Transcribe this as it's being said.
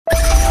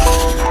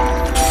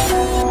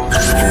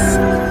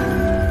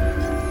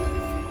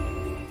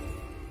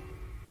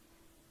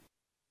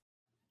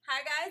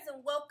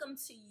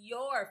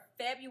for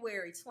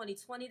February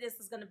 2020. This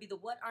is going to be the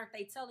What Aren't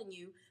They Telling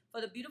You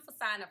for the beautiful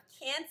sign of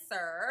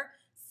Cancer,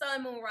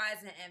 Sun, Moon,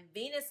 Rising, and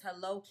Venus.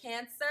 Hello,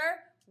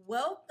 Cancer.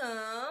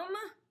 Welcome.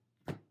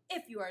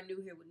 If you are new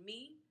here with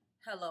me,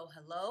 hello,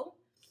 hello.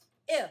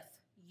 If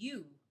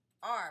you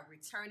are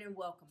returning,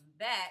 welcome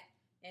back.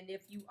 And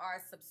if you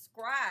are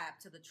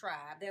subscribed to the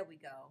tribe, there we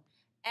go.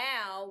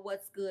 Al,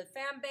 what's good,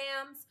 fam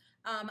bams?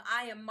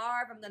 I am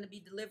Marv. I'm going to be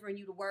delivering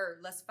you the word.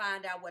 Let's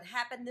find out what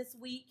happened this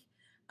week.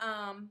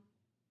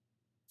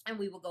 And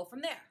we will go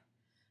from there.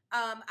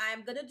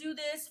 I'm going to do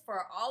this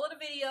for all of the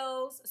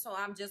videos, so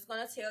I'm just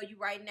going to tell you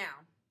right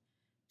now.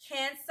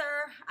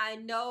 Cancer, I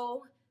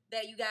know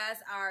that you guys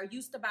are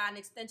used to buying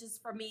extensions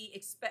for me,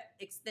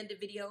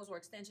 extended videos or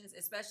extensions,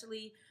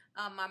 especially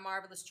my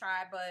Marvelous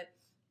Tribe. But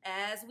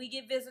as we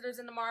get visitors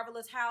in the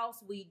Marvelous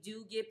house, we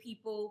do get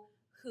people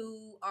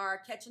who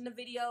are catching the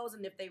videos,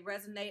 and if they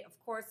resonate, of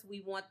course, we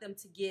want them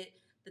to get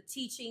the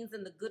teachings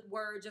and the good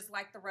word, just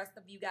like the rest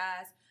of you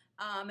guys.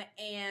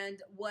 And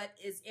what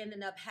is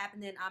ending up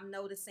happening, I'm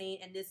noticing,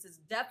 and this is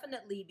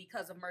definitely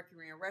because of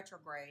Mercury in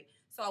retrograde.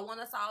 So I want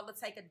us all to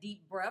take a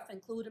deep breath,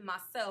 including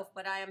myself,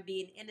 but I am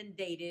being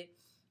inundated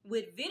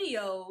with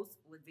emails,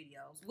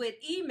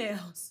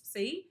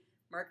 see,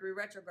 Mercury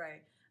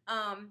retrograde,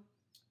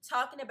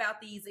 talking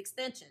about these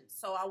extensions.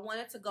 So I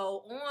wanted to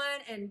go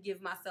on and give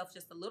myself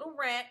just a little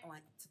rant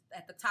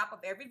at the top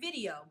of every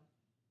video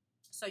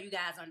so you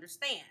guys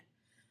understand.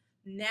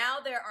 Now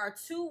there are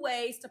two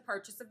ways to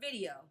purchase a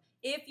video.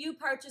 If you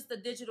purchase the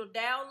digital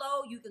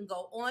download, you can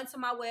go onto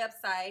my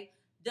website,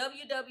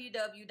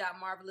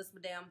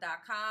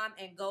 www.marvelousmadame.com,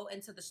 and go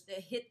into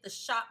hit the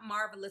Shop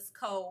Marvelous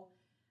Co.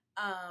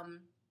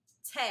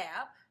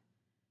 tab.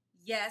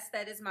 Yes,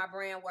 that is my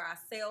brand where I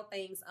sell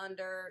things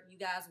under. You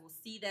guys will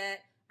see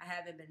that. I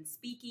haven't been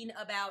speaking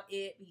about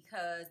it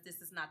because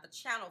this is not the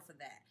channel for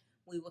that.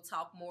 We will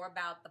talk more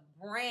about the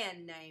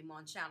brand name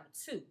on channel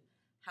 2.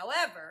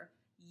 However,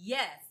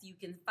 yes, you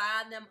can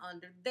find them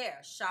under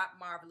there, Shop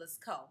Marvelous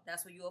Co.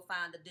 That's where you will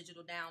find the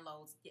digital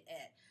downloads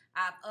at.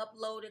 I've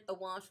uploaded the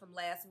ones from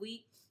last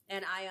week,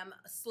 and I am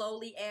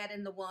slowly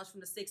adding the ones from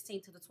the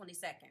 16th to the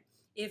 22nd.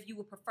 If you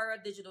would prefer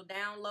a digital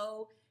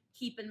download,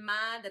 keep in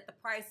mind that the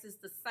price is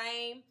the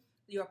same.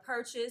 Your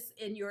purchase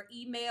in your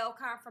email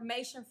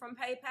confirmation from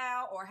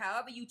PayPal or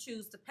however you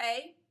choose to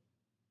pay,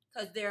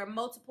 because there are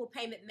multiple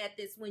payment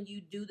methods when you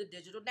do the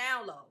digital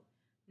download.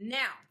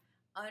 Now,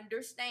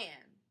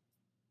 understand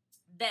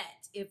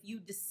that if you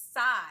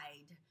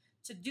decide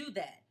to do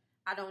that,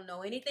 I don't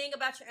know anything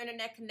about your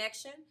internet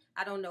connection.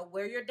 I don't know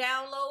where your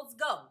downloads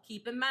go.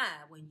 Keep in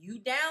mind, when you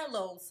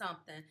download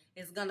something,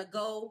 it's going to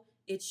go,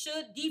 it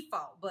should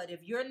default. But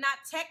if you're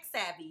not tech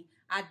savvy,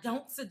 I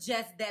don't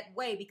suggest that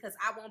way because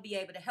I won't be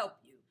able to help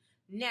you.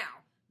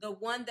 Now, the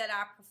one that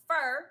I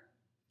prefer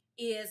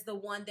is the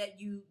one that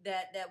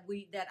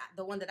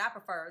I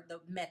prefer,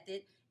 the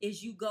method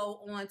is you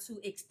go on to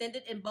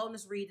extended and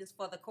bonus readings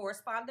for the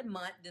corresponding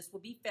month. This will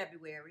be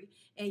February.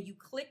 And you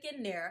click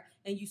in there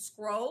and you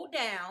scroll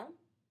down.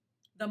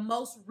 The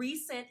most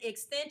recent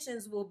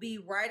extensions will be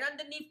right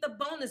underneath the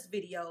bonus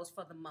videos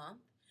for the month.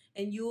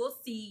 And you will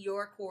see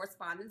your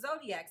corresponding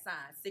zodiac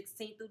signs,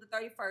 16th through the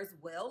 31st,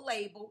 well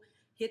labeled.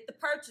 Hit the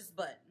purchase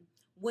button.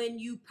 When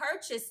you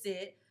purchase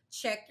it,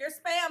 check your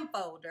spam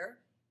folder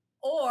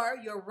or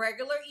your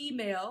regular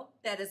email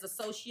that is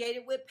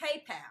associated with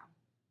PayPal.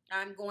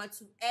 I'm going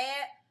to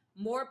add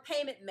more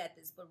payment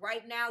methods, but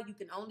right now you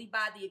can only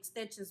buy the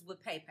extensions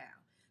with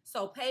PayPal.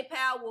 So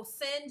PayPal will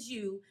send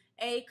you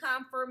a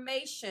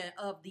confirmation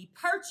of the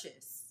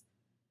purchase.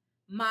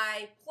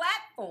 My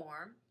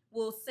platform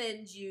will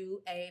send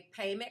you a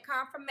payment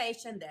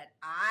confirmation that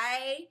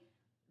I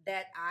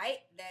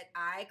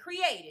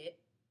created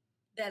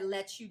that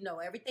lets you know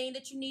everything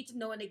that you need to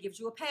know, and it gives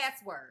you a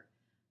password.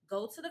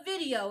 Go to the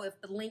video.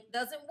 If the link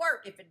doesn't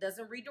work, if it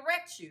doesn't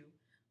redirect you,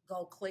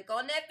 go click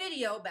on that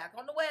video back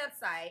on the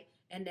website,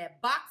 and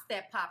that box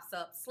that pops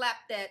up,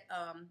 slap that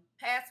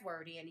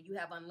password in, and you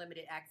have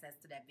unlimited access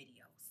to that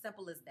video.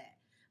 Simple as that.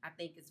 I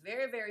think it's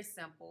very, very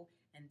simple,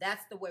 and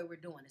that's the way we're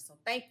doing it. So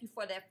thank you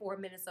for that 4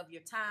 minutes of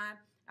your time.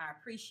 I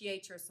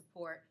appreciate your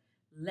support.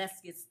 Let's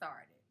get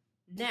started.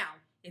 Now,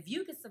 if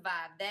you can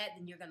survive that,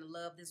 then you're going to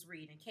love this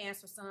reading.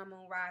 Cancer, Sun,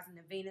 Moon, Rising,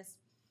 and Venus.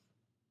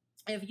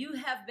 If you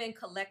have been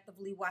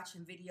collectively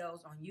watching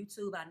videos on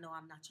YouTube, I know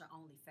I'm not your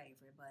only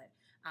favorite, but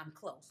I'm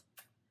close.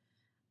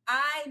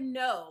 I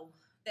know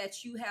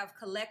that you have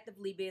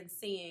collectively been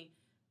seeing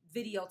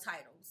video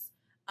titles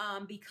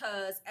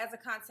because as a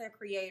content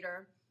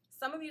creator,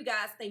 some of you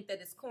guys think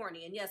that it's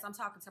corny. And yes, I'm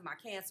talking to my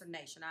Cancer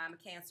Nation. I'm a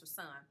Cancer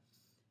Sun.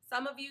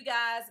 Some of you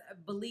guys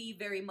believe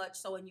very much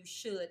so, and you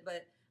should,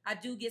 but I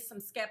do get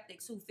some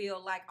skeptics who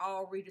feel like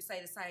all readers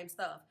say the same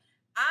stuff.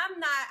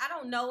 I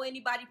don't know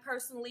anybody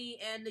personally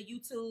in the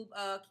YouTube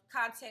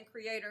content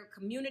creator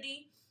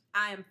community.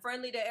 I am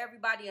friendly to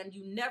everybody, and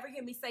you never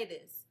hear me say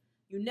this.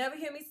 You never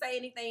hear me say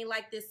anything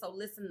like this, so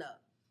listen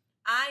up.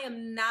 I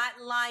am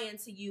not lying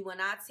to you when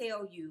I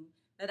tell you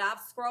that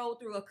I've scrolled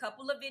through a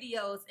couple of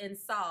videos and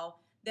saw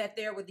that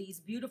there were these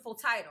beautiful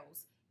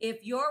titles.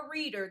 If your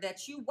reader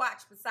that you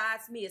watch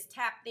besides me is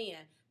tapped in,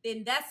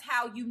 then that's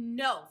how you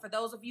know. For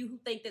those of you who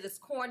think that it's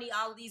corny,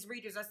 all of these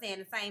readers are saying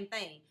the same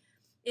thing.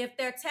 If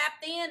they're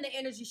tapped in, the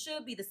energy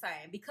should be the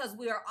same because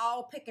we are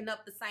all picking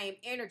up the same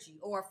energy,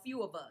 or a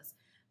few of us.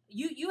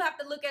 You have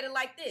to look at it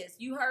like this.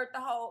 You heard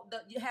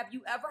have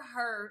you ever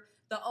heard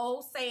the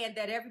old saying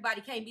that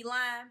everybody can't be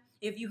lying?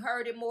 If you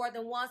heard it more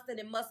than once, then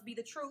it must be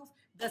the truth.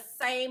 The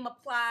same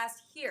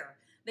applies here.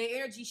 The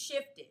energy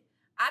shifted.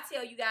 I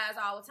tell you guys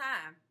all the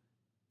time,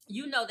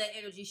 you know that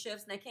energy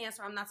shifts. Now,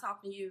 Cancer, I'm not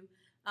talking to you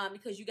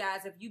because you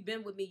guys, if you've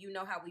been with me, you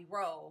know how we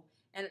roll.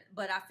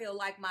 But I feel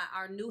like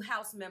our new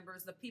house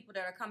members, the people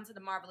that are coming to the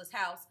Marvelous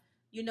House,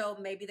 you know,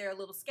 maybe they're a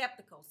little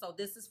skeptical. So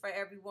this is for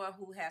everyone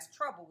who has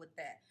trouble with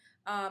that.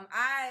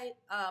 I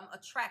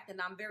attract,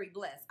 and I'm very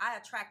blessed, I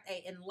attract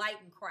an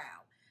enlightened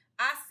crowd.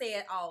 I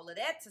said all of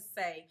that to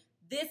say,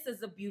 this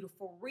is a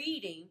beautiful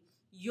reading.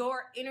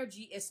 Your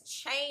energy is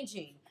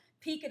changing.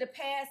 Peak of the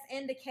past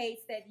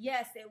indicates that,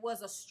 yes, it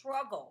was a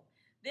struggle.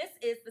 This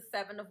is the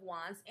Seven of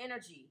Wands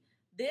energy.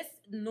 This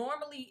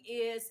normally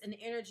is an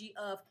energy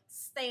of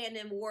staying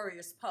in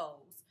warrior's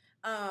pose,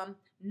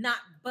 not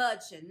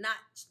budging,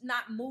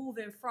 not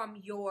moving from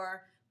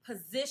your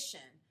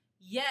position.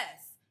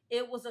 Yes,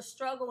 it was a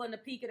struggle in the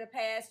peak of the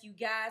past. You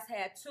guys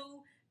had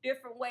two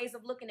different ways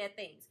of looking at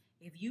things.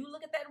 If you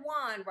look at that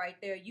wand right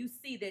there, you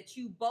see that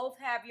you both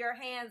have your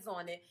hands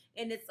on it,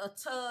 and it's a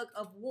tug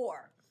of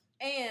war.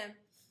 And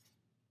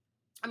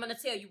I'm going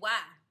to tell you why.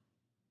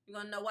 You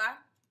want to know why?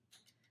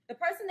 The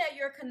person that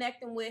you're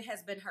connecting with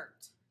has been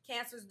hurt.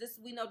 Cancers,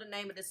 we know the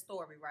name of this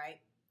story, right?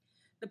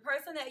 The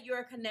person that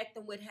you're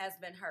connecting with has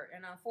been hurt.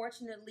 And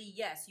unfortunately,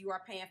 yes, you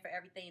are paying for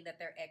everything that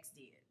their ex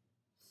did.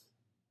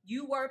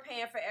 You were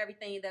paying for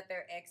everything that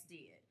their ex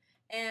did.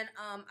 And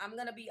I'm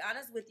going to be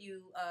honest with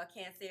you,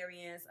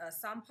 Cancerians,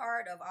 some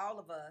part of all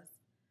of us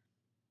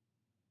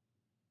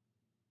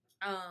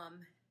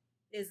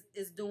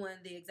is doing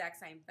the exact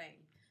same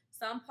thing.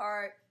 Some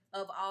part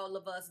of all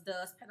of us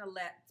does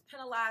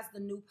penalize the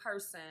new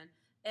person.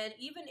 And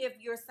even if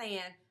you're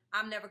saying,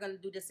 I'm never going to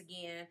do this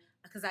again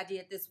because I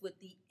did this with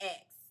the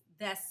ex,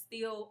 that's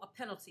still a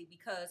penalty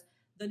because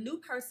the new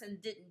person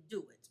didn't do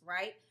it,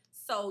 right?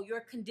 So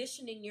you're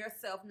conditioning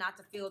yourself not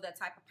to feel that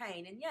type of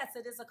pain. And yes,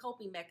 it is a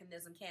coping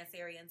mechanism,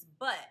 Cancerians,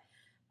 but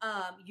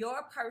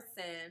your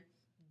person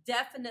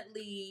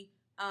definitely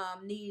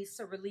needs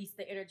to release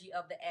the energy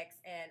of the ex.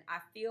 And I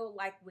feel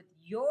like with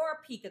your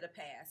peak of the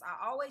past,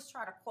 I always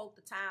try to quote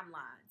the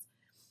timelines.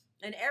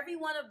 And every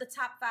one of the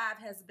top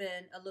 5 has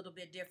been a little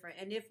bit different.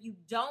 And if you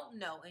don't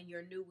know and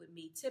you're new with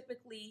me,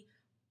 typically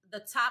the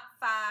top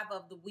 5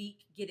 of the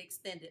week get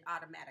extended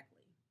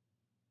automatically.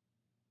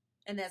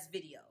 And that's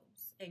videos.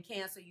 And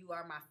Cancer, you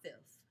are my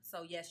 5th.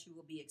 So yes, you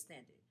will be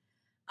extended.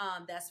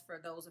 That's for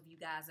those of you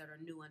guys that are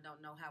new and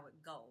don't know how it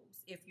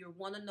goes. If you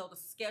want to know the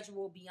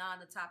schedule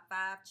beyond the top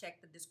 5,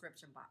 check the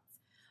description box.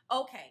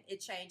 Okay, it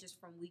changes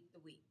from week to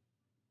week.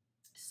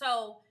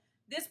 So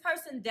this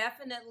person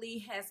definitely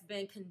has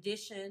been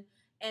conditioned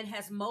and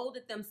has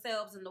molded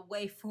themselves in the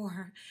way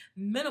for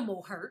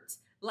minimal hurt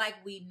like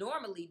we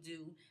normally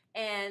do.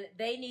 And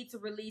they need to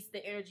release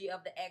the energy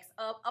of the ex.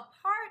 A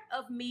part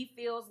of me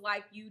feels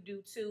like you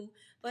do too.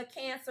 But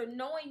Cancer,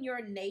 knowing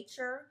your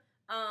nature,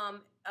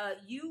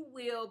 you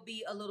will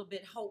be a little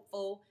bit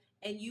hopeful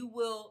and you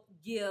will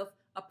give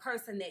a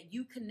person that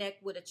you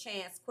connect with a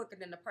chance quicker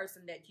than the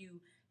person that you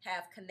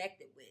have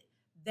connected with.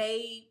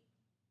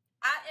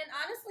 And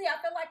honestly, I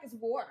feel like it's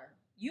water.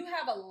 You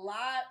have a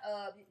lot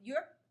of,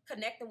 you're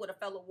connecting with a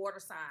fellow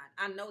water sign.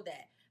 I know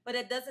that. But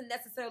it doesn't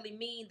necessarily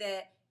mean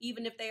that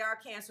even if they are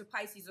Cancer,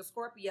 Pisces, or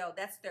Scorpio,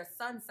 that's their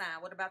sun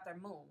sign. What about their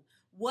moon?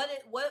 What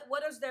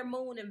is their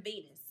moon and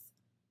Venus?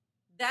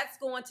 That's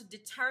going to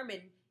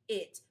determine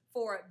it.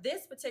 For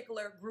this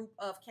particular group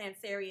of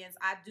Cancerians,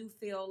 I do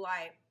feel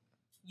like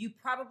you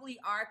probably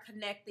are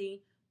connecting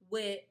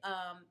with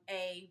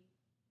a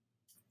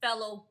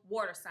fellow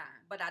water sign,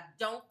 but I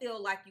don't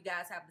feel like you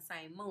guys have the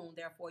same moon,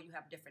 therefore you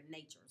have different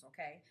natures,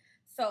 okay?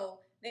 So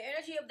the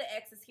energy of the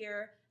ex is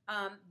here.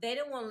 They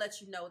didn't want to let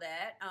you know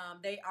that.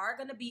 They are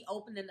going to be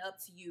opening up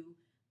to you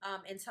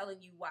and telling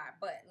you why,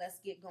 but let's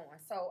get going.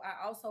 So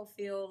I also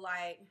feel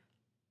like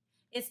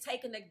it's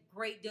taken a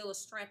great deal of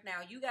strength now.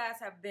 You guys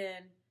have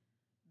been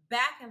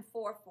back and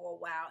forth for a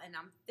while, and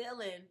I'm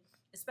feeling,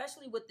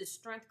 especially with the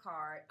Strength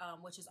card,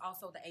 which is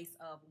also the Ace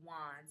of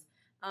Wands,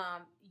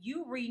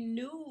 you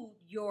renewed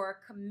your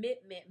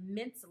commitment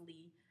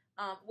mentally.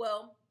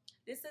 Well,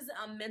 this isn't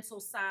a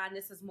mental sign.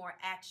 This is more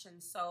action.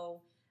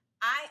 So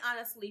I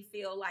honestly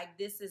feel like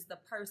this is the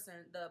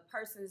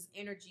person's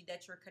energy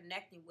that you're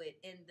connecting with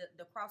in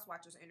the cross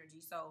watcher's energy.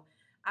 So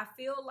I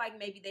feel like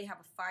maybe they have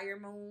a fire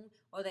moon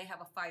or they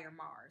have a fire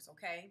Mars,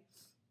 okay?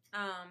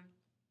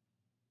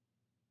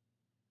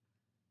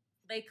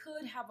 They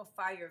could have a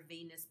fire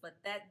Venus, but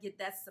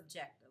that's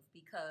subjective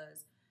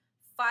because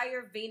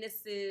fire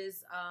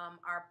Venuses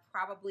are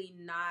probably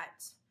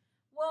not,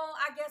 well,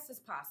 I guess it's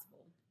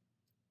possible.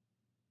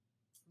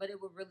 But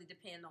it would really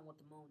depend on what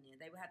the moon is.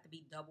 They would have to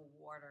be double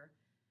water.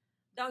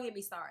 Don't get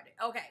me started.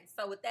 Okay,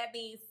 so with that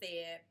being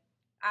said,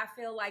 I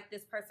feel like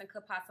this person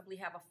could possibly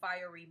have a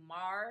fiery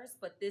Mars,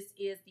 but this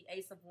is the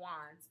Ace of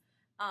Wands.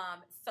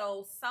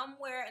 So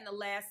somewhere in the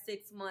last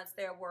 6 months,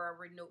 there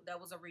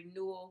was a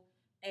renewal,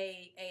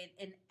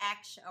 an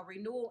action, a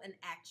renewal in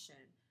action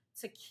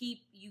to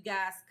keep you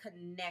guys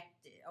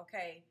connected.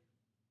 Okay,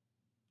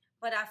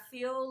 but I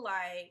feel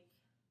like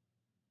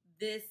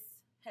this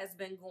has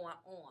been going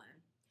on.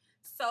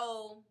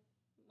 So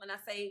when I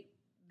say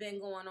been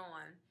going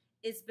on,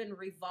 it's been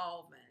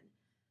revolving.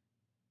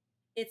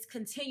 It's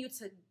continued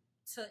to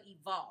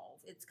evolve.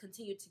 It's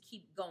continued to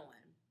keep going.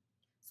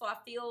 So I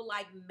feel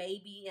like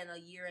maybe in a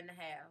year and a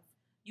half,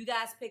 you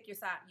guys pick your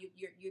side.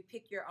 You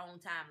pick your own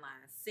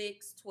timeline: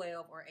 6,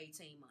 12, or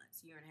 18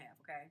 months, year and a half.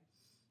 Okay,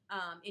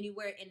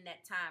 anywhere in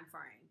that time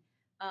frame.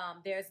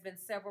 There's been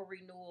several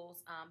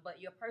renewals, but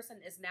your person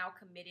is now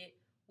committed.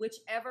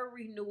 Whichever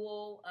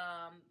renewal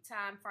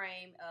time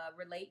frame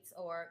relates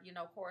or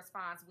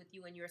corresponds with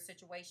you and your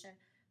situation,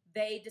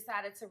 they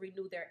decided to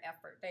renew their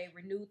effort. They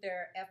renewed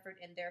their effort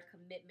and their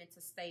commitment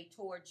to stay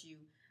towards you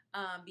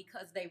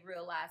because they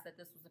realized that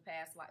this was a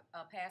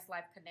past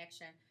life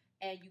connection,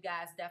 and you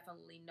guys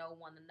definitely know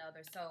one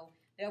another. So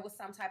there was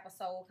some type of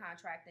soul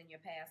contract in your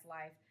past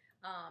life.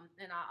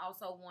 And I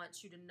also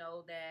want you to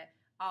know that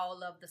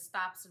all of the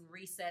stops and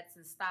resets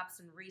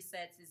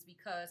is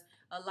because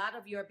a lot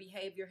of your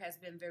behavior has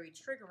been very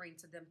triggering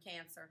to them,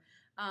 Cancer.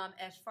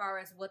 As far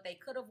as what they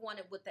could have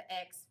wanted with the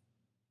ex,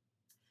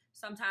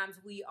 sometimes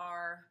we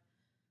are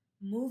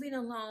moving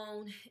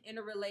along in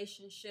a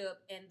relationship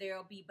and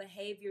there'll be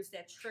behaviors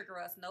that trigger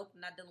us. Nope,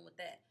 I'm not dealing with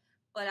that.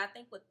 But I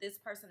think with this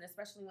person,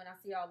 especially when I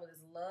see all of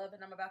this love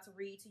and I'm about to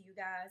read to you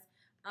guys,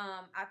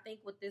 I think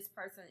with this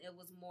person, it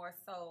was more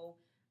so,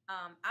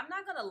 I'm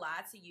not going to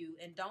lie to you,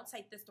 and don't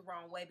take this the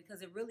wrong way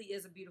because it really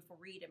is a beautiful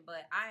reading,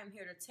 but I am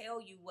here to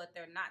tell you what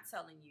they're not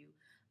telling you.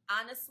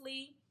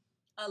 Honestly,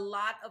 a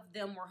lot of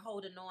them were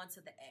holding on to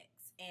the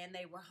ex, and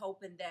they were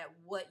hoping that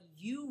what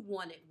you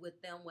wanted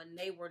with them when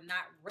they were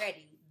not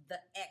ready,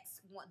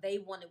 they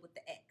wanted with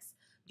the ex.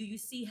 Do you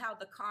see how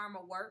the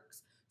karma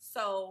works?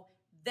 So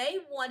they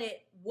wanted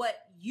what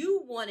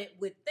you wanted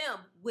with them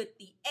with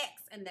the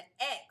ex, and the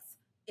ex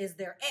is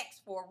their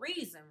ex for a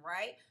reason,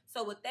 right?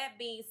 So with that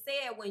being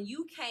said, when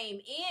you came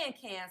in,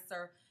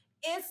 Cancer,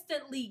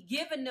 instantly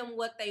giving them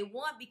what they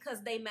want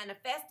because they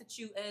manifested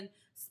you and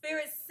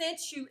spirit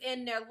sent you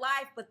in their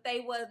life, but they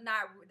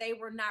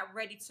were not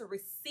ready to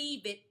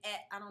receive it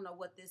at, I don't know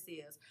what this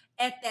is,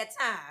 at that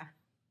time.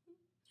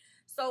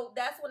 So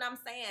that's what I'm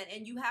saying.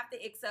 And you have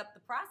to accept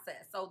the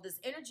process. So this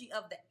energy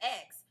of the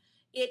ex,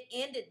 it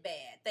ended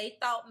bad. They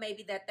thought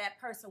maybe that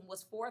person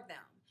was for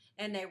them.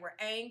 And they were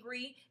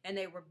angry and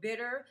they were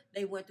bitter.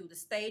 They went through the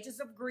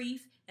stages of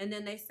grief. And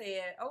then they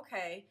said,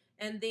 okay.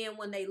 And then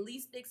when they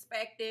least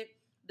expected,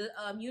 the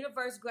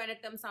universe granted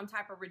them some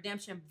type of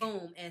redemption,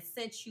 boom, and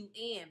sent you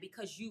in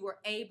because you were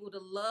able to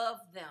love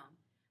them.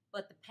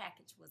 But the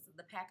packaging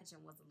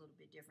was a little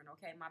bit different,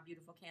 okay, my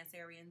beautiful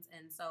Cancerians.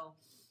 And so,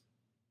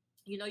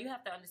 you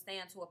have to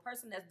understand, to a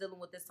person that's dealing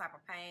with this type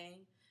of pain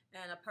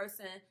and a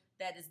person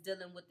that is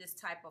dealing with this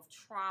type of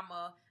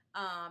trauma,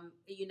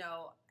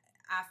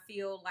 I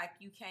feel like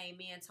you came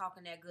in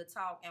talking that good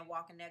talk and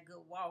walking that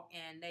good walk,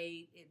 and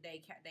they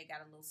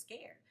got a little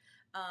scared.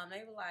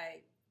 They were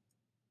like,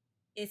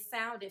 it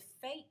sounded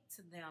fake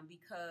to them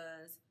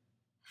because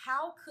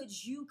how could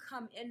you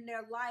come in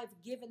their life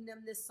giving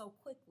them this so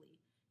quickly?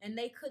 And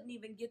they couldn't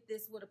even get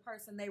this with a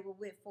person they were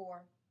with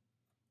for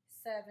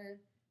 7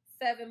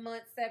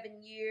 months,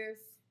 7 years.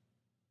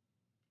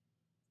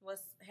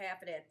 What's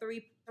half of that?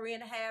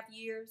 3.5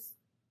 years.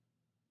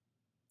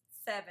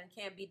 7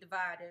 can't be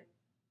divided.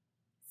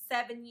 A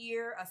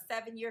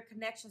 7-year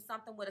connection,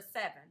 something with a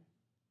 7.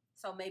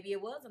 So maybe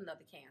it was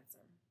another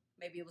Cancer.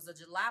 Maybe it was a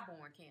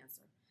July-born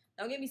Cancer.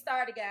 Don't get me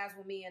started, guys,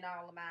 with me and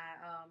all of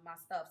my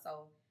stuff.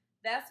 So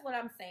that's what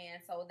I'm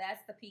saying. So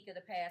that's the peak of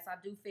the past.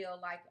 I do feel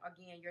like,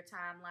 again, your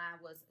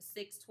timeline was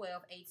 6,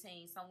 12,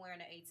 18, somewhere in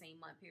the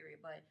 18-month period.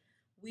 But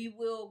we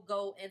will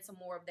go into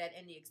more of that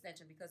in the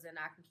extension because then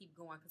I can keep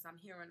going because I'm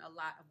hearing a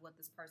lot of what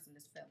this person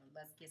is feeling.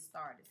 Let's get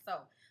started.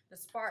 So the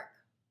spark,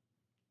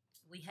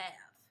 we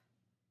have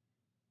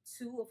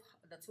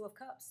the Two of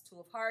Cups, Two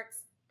of Hearts.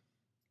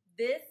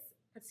 This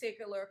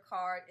particular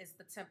card is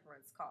the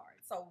Temperance card.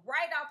 So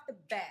right off the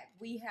bat,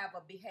 we have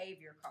a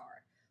behavior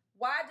card.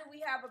 Why do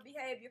we have a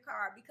behavior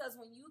card? Because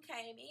when you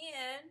came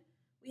in,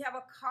 we have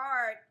a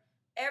card.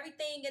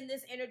 Everything in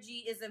this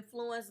energy is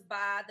influenced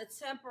by the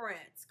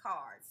Temperance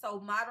card. So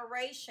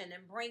moderation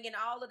and bringing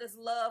all of this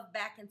love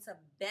back into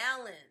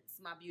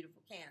balance, my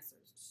beautiful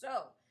Cancers.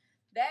 So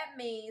that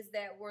means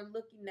that we're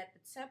looking at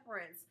the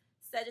Temperance,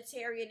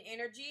 Sagittarian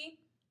energy,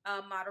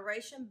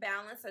 moderation,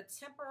 balance, or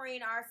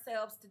tempering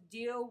ourselves to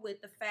deal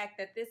with the fact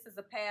that this is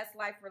a past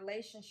life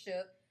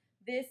relationship.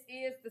 This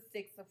is the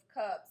Six of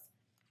Cups.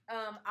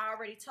 I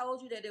already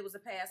told you that it was a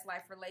past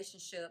life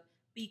relationship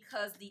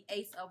because the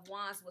Ace of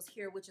Wands was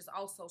here, which is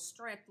also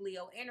strength,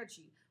 Leo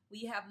energy.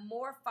 We have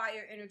more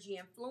fire energy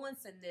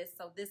influence in this.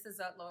 So this is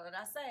a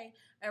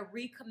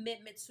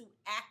recommitment to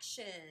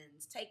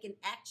actions, taking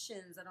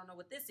actions. I don't know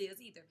what this is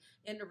either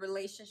in the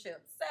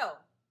relationship. So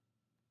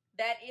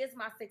that is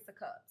my Six of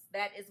Cups.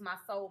 That is my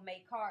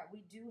soulmate card.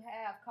 We do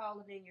have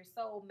calling in your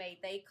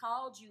soulmate. They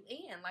called you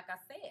in, like I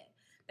said.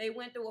 They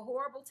went through a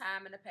horrible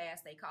time in the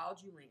past. They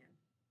called you in.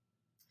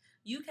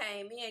 You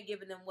came in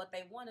giving them what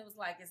they wanted. It was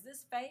like, is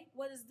this fake?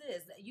 What is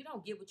this? You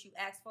don't get what you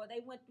asked for.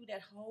 They went through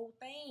that whole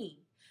thing.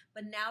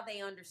 But now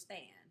they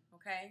understand,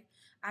 okay?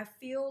 I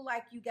feel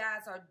like you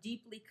guys are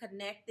deeply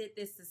connected.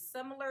 This is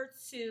similar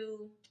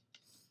to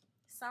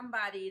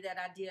somebody that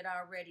I did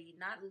already.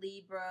 Not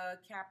Libra,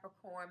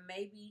 Capricorn,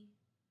 maybe.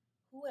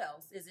 Who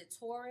else? Is it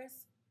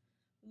Taurus?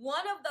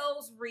 One of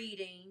those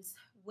readings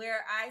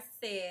where I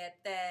said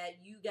that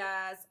you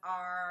guys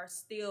are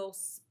still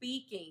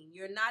speaking.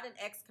 You're not an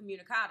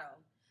excommunicado,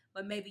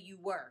 but maybe you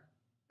were.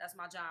 That's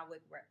my John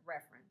Wick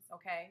reference,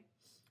 okay?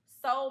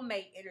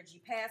 Soulmate energy,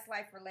 past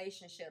life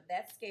relationship.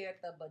 That scared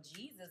the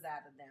bejesus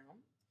out of them.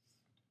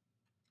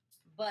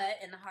 But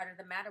in the heart of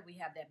the matter, we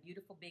have that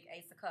beautiful big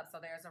Ace of Cups. So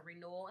there's a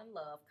renewal and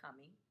love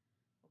coming,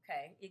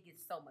 okay? It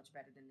gets so much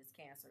better than this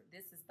Cancer.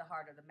 This is the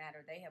heart of the matter.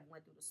 They have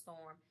went through the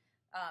storm.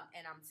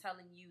 And I'm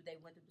telling you, they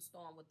went through the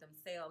storm with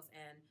themselves,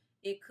 and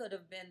it could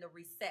have been the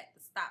reset, the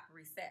stop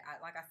reset.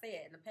 Like I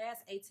said, in the past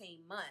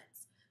 18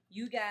 months,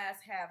 you guys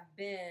have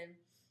been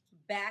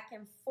back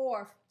and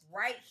forth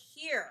right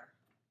here,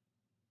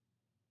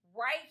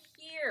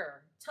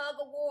 tug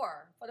of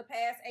war for the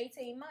past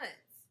 18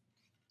 months,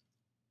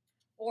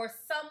 or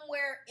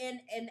somewhere in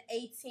an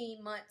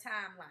 18-month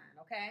timeline,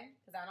 okay?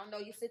 Because I don't know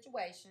your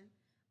situation.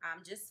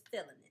 I'm just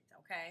feeling it,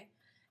 okay?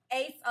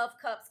 Ace of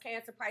Cups,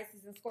 Cancer,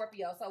 Pisces, and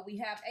Scorpio. So we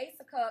have Ace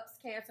of Cups,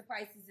 Cancer,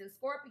 Pisces, and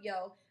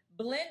Scorpio.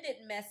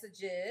 Blended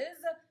messages.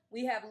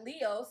 We have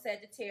Leo,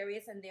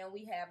 Sagittarius, and then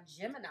we have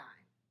Gemini,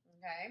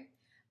 okay?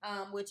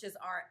 Which is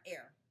our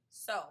air.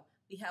 So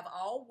we have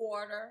all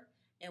water,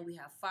 and we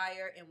have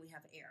fire, and we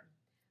have air.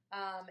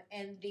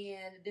 And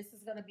then this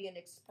is going to be an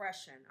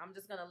expression. I'm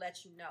just going to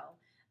let you know.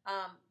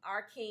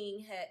 Our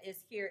king is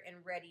here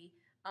and ready.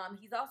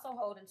 He's also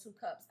holding 2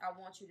 cups. I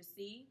want you to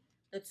see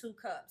the 2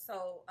 cups.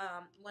 So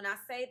when I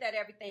say that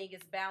everything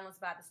is balanced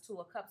by this 2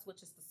 of cups,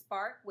 which is the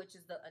spark, which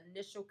is the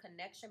initial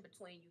connection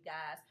between you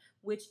guys,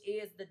 which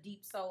is the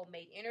deep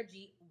soulmate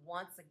energy.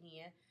 Once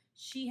again,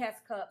 she has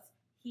cups,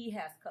 he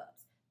has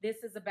cups.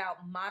 This is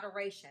about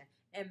moderation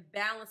and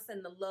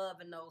balancing the love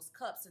in those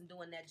cups and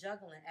doing that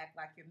juggling, act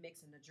like you're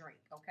mixing the drink,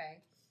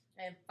 okay?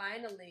 And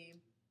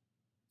finally,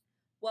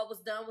 what was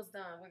done was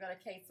done. We're going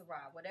to que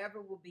sera.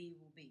 Whatever will be,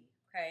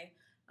 okay?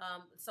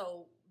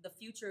 So the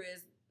future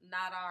is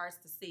not ours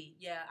to see.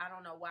 Yeah, I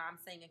don't know why I'm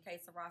singing que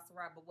sera,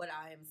 but what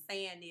I am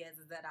saying is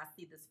that I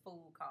see this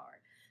Fool card.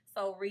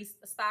 So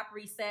stop,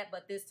 reset,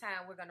 but this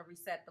time we're going to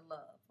reset the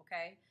love,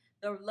 okay?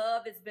 The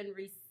love has been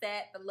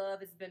reset. The love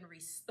has been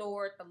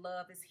restored. The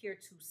love is here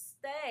to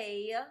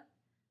stay.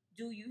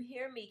 Do you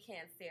hear me,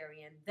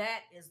 Cancerian?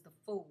 That is the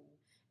Fool.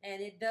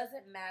 And it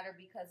doesn't matter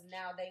because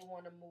now they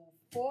want to move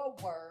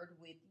forward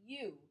with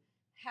you.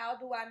 How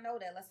do I know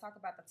that? Let's talk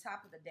about the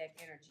top of the deck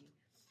energy.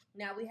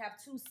 Now we have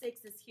 2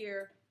 6s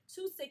here.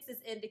 2 6s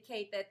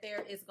indicate that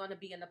there is going to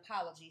be an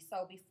apology.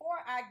 So before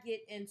I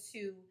get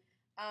into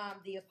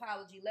the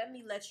apology, let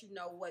me let you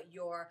know what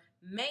your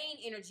main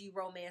energy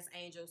romance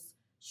angels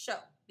show.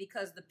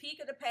 Because the peak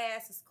of the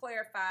past is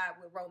clarified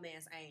with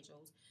romance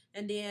angels.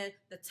 And then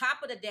the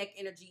top of the deck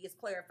energy is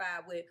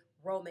clarified with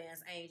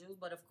romance angels.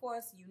 But of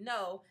course, you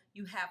know,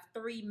 you have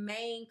 3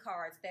 main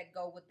cards that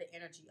go with the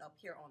energy up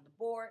here on the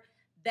board.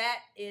 That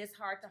is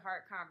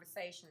heart-to-heart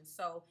conversation.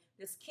 So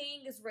this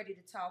king is ready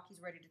to talk.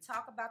 He's ready to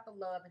talk about the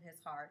love in his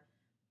heart.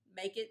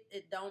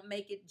 Don't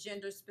make it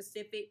gender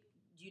specific.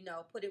 You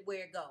know, put it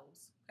where it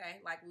goes. Okay,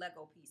 like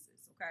Lego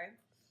pieces. Okay,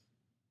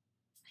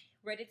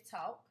 ready to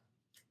talk.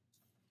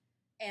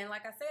 And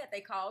like I said,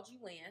 they called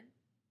you in.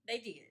 They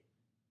did.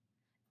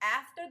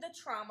 After the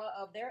trauma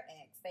of their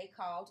ex, they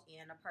called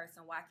in a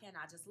person. Why can't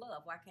I just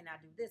love? Why can't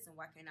I do this? And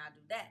why can't I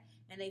do that?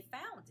 And they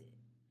found it.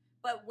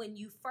 But when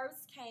you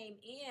first came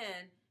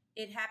in,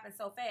 it happened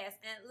so fast.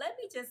 And let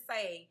me just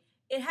say,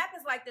 it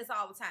happens like this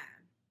all the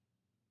time.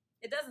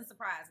 It doesn't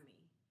surprise me.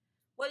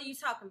 What are you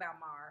talking about,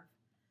 Marv?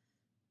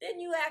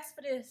 Didn't you ask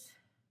for this?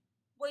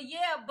 Well,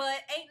 yeah, but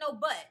ain't no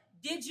but.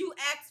 Did you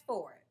ask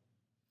for it?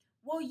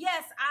 Well,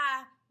 yes,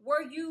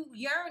 were you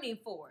yearning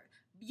for it?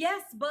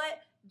 Yes,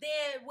 but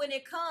then when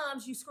it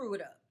comes, you screw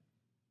it up.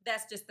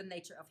 That's just the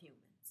nature of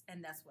humans.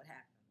 And that's what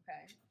happened,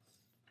 okay?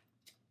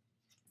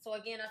 So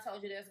again, I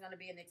told you there's going to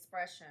be an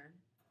expression.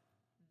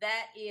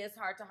 That is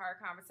heart-to-heart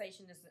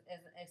conversation is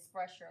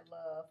express your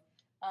love.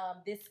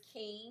 This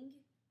king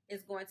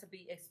is going to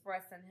be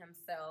expressing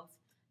himself.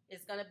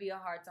 It's going to be a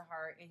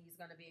heart-to-heart, and he's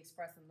going to be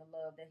expressing the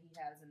love that he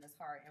has in his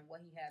heart. And what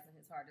he has in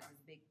his heart is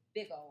this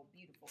big old,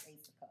 beautiful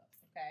Ace of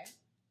Cups, okay?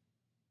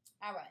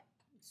 All right.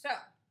 So,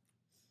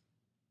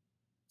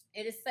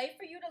 it is safe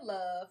for you to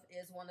love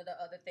is one of the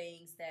other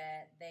things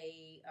that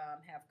they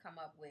have come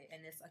up with.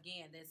 And this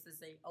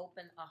is a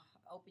open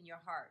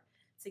your heart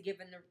to give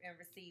and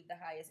receive the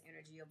highest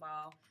energy of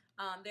all.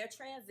 They're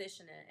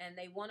transitioning and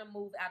they want to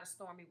move out of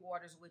stormy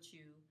waters with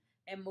you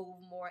and move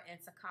more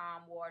into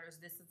calm waters.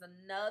 This is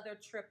another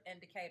trip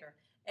indicator.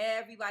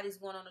 Everybody's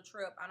going on a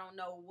trip. I don't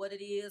know what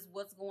it is,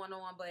 what's going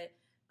on, but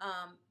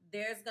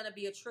there's going to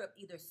be a trip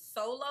either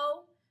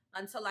solo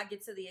until I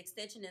get to the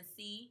extension and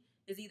see.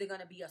 Is either going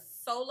to be a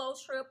solo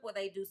trip where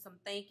they do some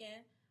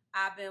thinking.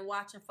 I've been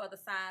watching for the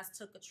signs,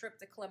 took a trip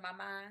to clear my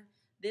mind.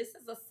 This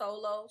is a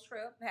solo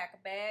trip, pack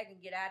a bag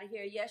and get out of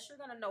here. Yes, you're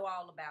going to know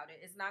all about it.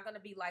 It's not going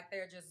to be like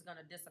they're just going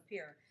to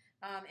disappear.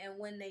 And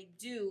when they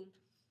do,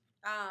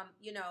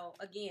 you know,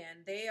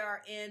 again, they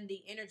are in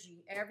the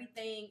energy.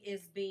 Everything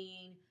is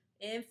being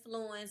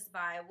influenced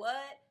by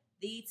what?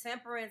 The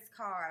Temperance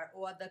card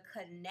or the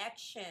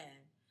connection.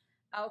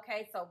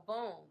 Okay, so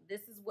boom,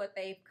 this is what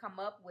they've come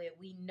up with.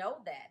 We know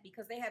that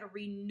because they had a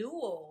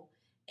renewal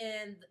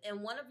in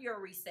one of your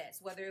resets,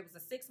 whether it was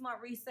a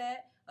 6-month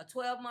reset, a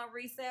 12-month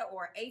reset,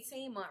 or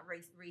 18-month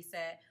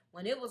reset.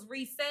 When it was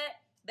reset,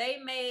 they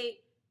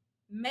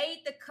made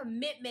the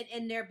commitment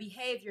in their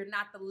behavior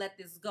not to let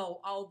this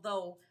go,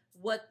 although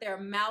what their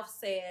mouth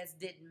says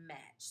didn't match.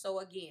 So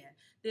again,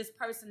 this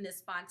person is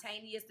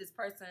spontaneous. This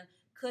person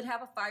could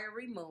have a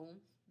fiery moon.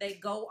 They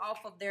go off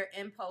of their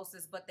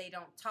impulses, but they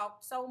don't talk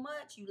so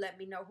much. You let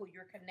me know who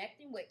you're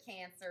connecting with,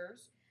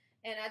 Cancers.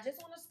 And I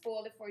just want to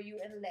spoil it for you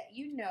and let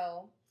you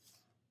know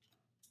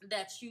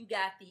that you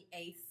got the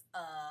Ace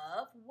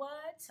of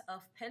what?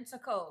 Of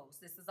Pentacles.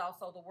 This is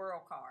also the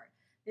World card.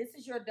 This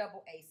is your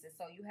double aces.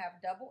 So you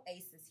have double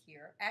aces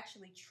here.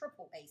 Actually,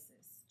 triple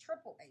aces.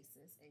 Triple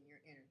aces in your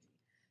energy.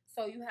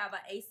 So you have an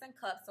Ace in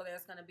Cups. So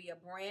there's going to be a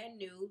brand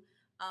new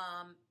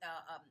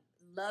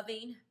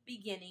loving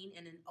beginning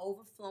and an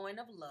overflowing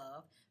of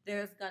love.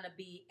 There's going to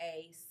be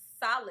a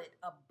solid,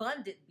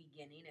 abundant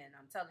beginning. And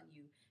I'm telling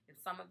you,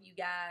 if some of you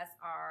guys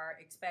are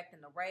expecting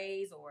a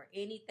raise or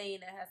anything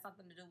that has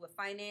something to do with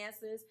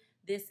finances,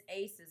 this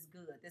ace is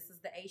good. This is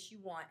the ace you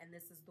want, and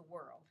this is the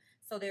World.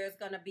 So there's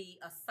going to be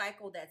a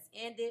cycle that's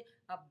ended,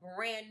 a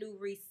brand new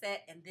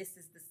reset, and this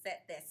is the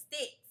set that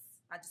sticks.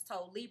 I just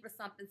told Libra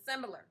something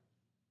similar.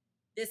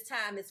 This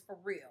time is for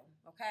real,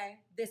 okay?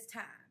 This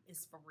time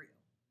is for real.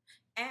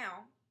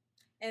 Ow.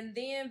 And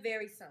then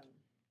very soon,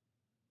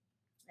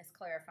 it's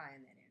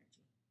clarifying that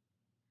energy.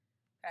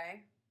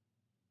 Okay?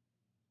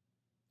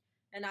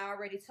 And I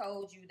already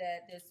told you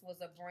that this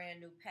was a brand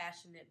new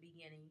passionate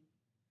beginning.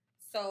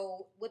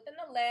 So within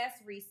the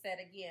last reset,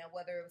 again,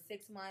 whether it was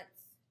 6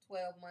 months,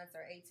 12 months,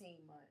 or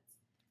 18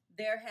 months,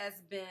 there has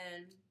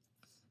been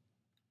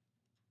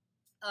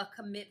a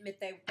commitment.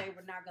 They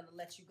were not going to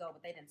let you go,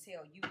 but they didn't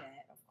tell you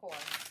that, of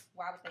course.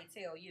 Why would they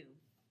tell you?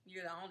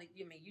 You're the only,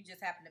 you mean, you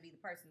just happen to be the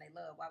person they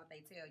love. Why would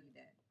they tell you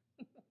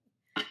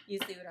that? You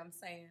see what I'm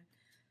saying?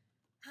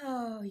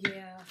 Oh,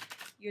 yeah.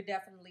 You're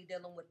definitely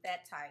dealing with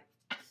that type.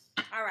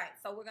 All right.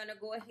 So we're going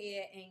to go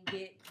ahead and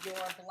get your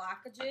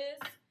blockages.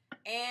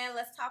 And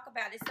let's talk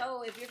about it.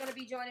 So if you're going to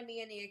be joining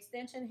me in the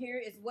extension, here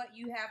is what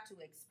you have to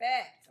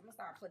expect. I'm going to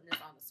start putting this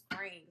on the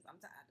screen because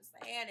I'm tired of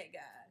saying it,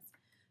 guys.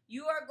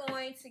 You are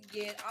going to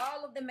get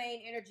all of the main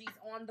energies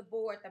on the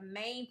board, the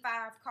main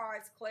 5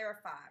 cards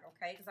clarified,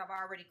 okay? Because I've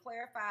already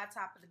clarified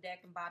top of the deck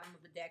and bottom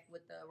of the deck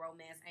with the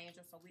Romance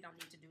Angel, so we don't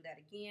need to do that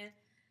again.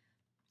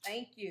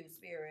 Thank you,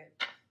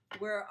 Spirit.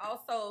 We're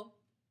also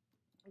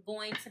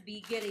going to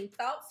be getting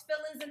thoughts,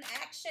 feelings, and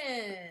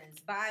actions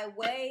by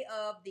way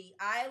of the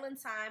Island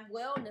Time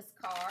Wellness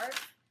card.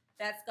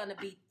 That's going to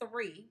be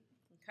 3,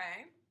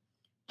 okay?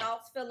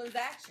 Thoughts, feelings,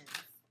 actions.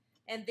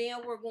 And then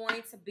we're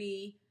going to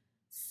be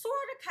sort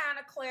of kind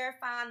of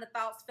clarifying the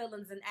thoughts,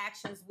 feelings, and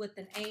actions with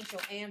an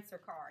angel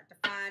answer card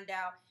to find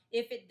out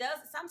if it does.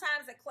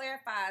 Sometimes it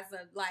clarifies,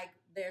 like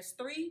there's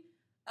 3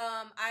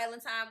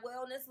 Island Time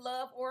Wellness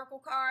Love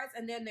Oracle cards,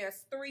 and then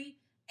there's 3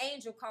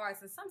 angel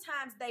cards. And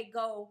sometimes they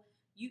go,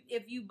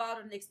 if you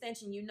bought an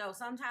extension, you know,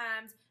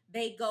 sometimes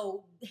they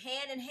go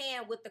hand in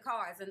hand with the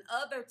cards, and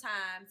other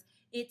times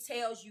it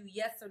tells you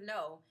yes or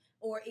no,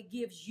 or it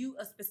gives you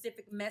a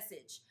specific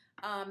message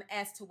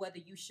as to whether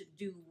you should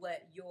do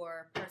what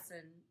your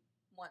person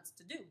wants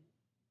to do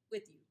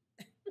with you.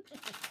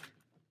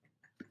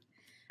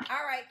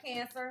 All right,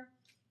 Cancer.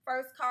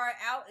 First card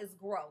out is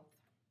growth.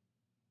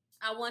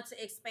 I want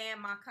to expand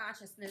my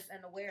consciousness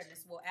and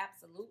awareness. Well,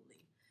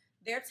 absolutely.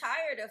 They're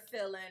tired of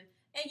feeling,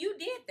 and you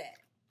did that.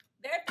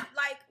 They're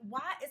like,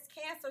 why is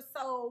Cancer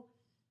so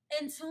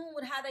in tune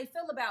with how they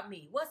feel about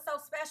me? What's so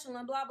special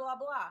and blah, blah,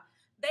 blah.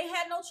 They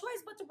had no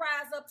choice but to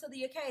rise up to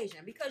the occasion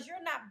because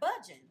you're not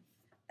budging.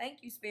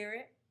 Thank you,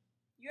 Spirit.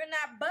 You're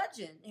not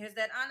budging. Here's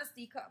that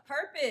honesty.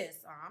 Purpose.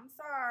 Oh, I'm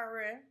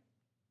sorry.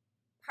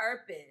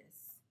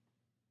 Purpose.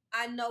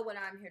 I know what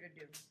I'm here to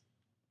do.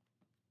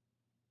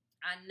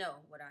 I know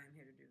what I'm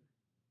here to do.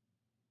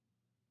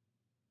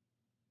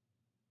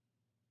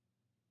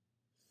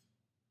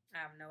 I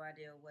have no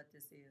idea what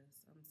this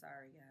is. I'm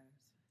sorry, guys.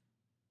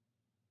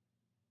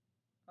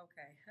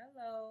 Okay.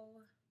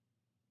 Hello.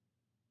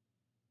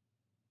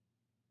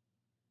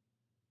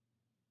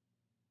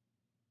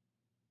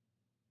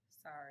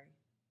 Sorry.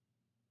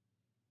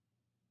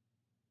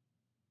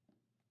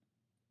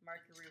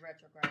 Mercury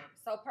retrograde.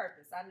 So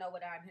purpose. I know what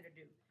I'm here to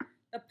do.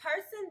 The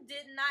person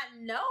did not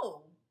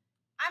know.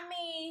 I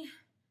mean,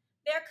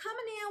 they're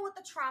coming in with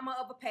the trauma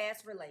of a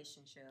past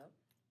relationship.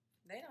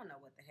 They don't know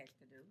what the heck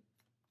to do.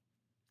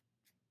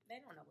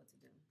 They don't know what to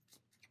do.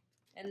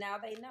 And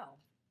now they know.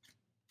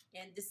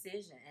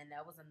 Indecision. And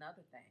that was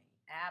another thing.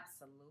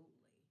 Absolutely.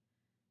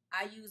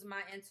 I use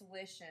my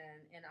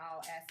intuition in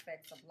all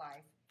aspects of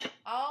life.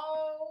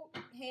 All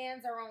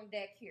hands are on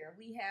deck here.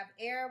 We have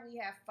air, we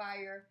have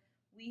fire,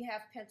 we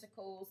have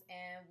pentacles,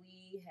 and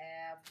we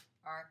have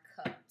our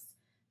cups.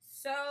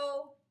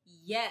 So,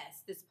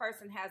 yes, this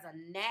person has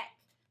a knack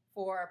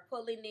for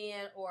pulling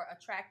in or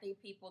attracting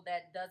people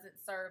that doesn't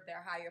serve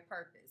their higher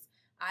purpose.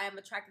 I am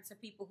attracted to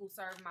people who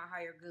serve my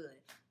higher good,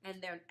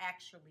 and they're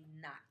actually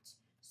not.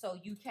 So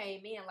you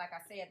came in, like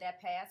I said,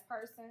 that past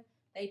person,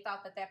 they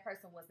thought that that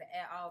person was the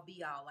all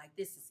be all. Like,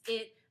 this is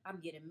it. I'm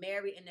getting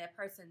married. And that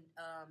person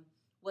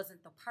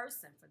wasn't the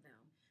person for them.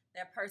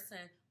 That person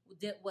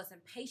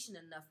wasn't patient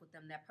enough with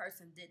them. That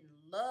person didn't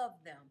love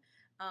them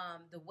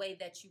the way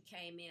that you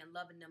came in,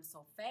 loving them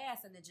so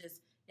fast. And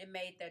it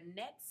made their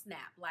neck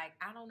snap. Like,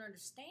 I don't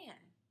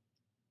understand.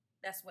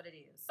 That's what it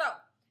is. So,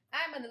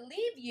 I'm going to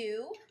leave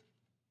you.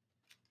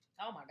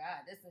 Oh, my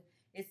God.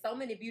 It's so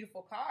many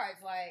beautiful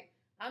cards. Like,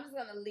 I'm just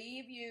going to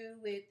leave you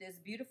with this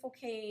beautiful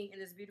king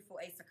and this beautiful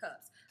ace of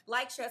cups.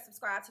 Like, share,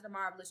 subscribe to the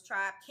Marvelous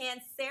Tribe.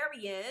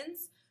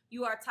 Cancerians,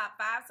 you are top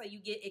 5, so you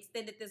get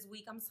extended this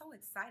week. I'm so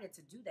excited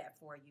to do that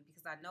for you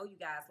because I know you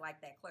guys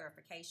like that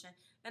clarification.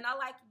 And I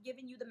like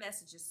giving you the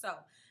messages. So,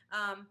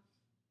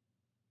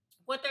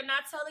 what they're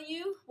not telling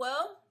you,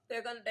 well,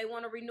 they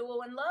want a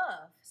renewal in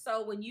love.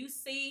 So when you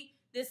see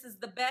this is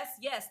the best,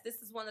 yes,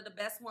 this is one of the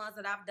best ones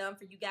that I've done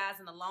for you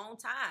guys in a long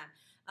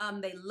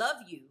time. They love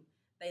you.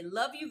 They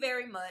love you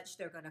very much.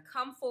 They're going to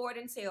come forward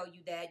and tell you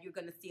that. You're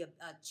going to see a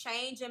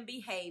change in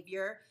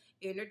behavior.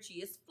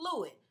 Energy is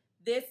fluid.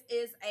 This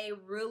is a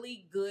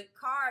really good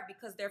card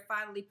because they're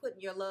finally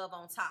putting your love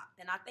on top.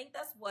 And I think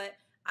that's what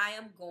I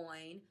am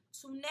going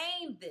to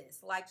name this.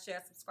 Like,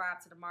 share,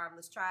 subscribe to the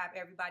Marvelous Tribe.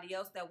 Everybody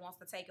else that wants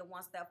to take it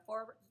one step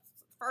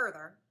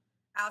further,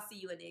 I'll see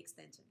you in the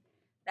extension.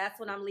 That's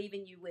what I'm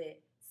leaving you with.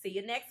 See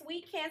you next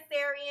week,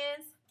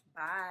 Cancerians.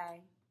 Bye.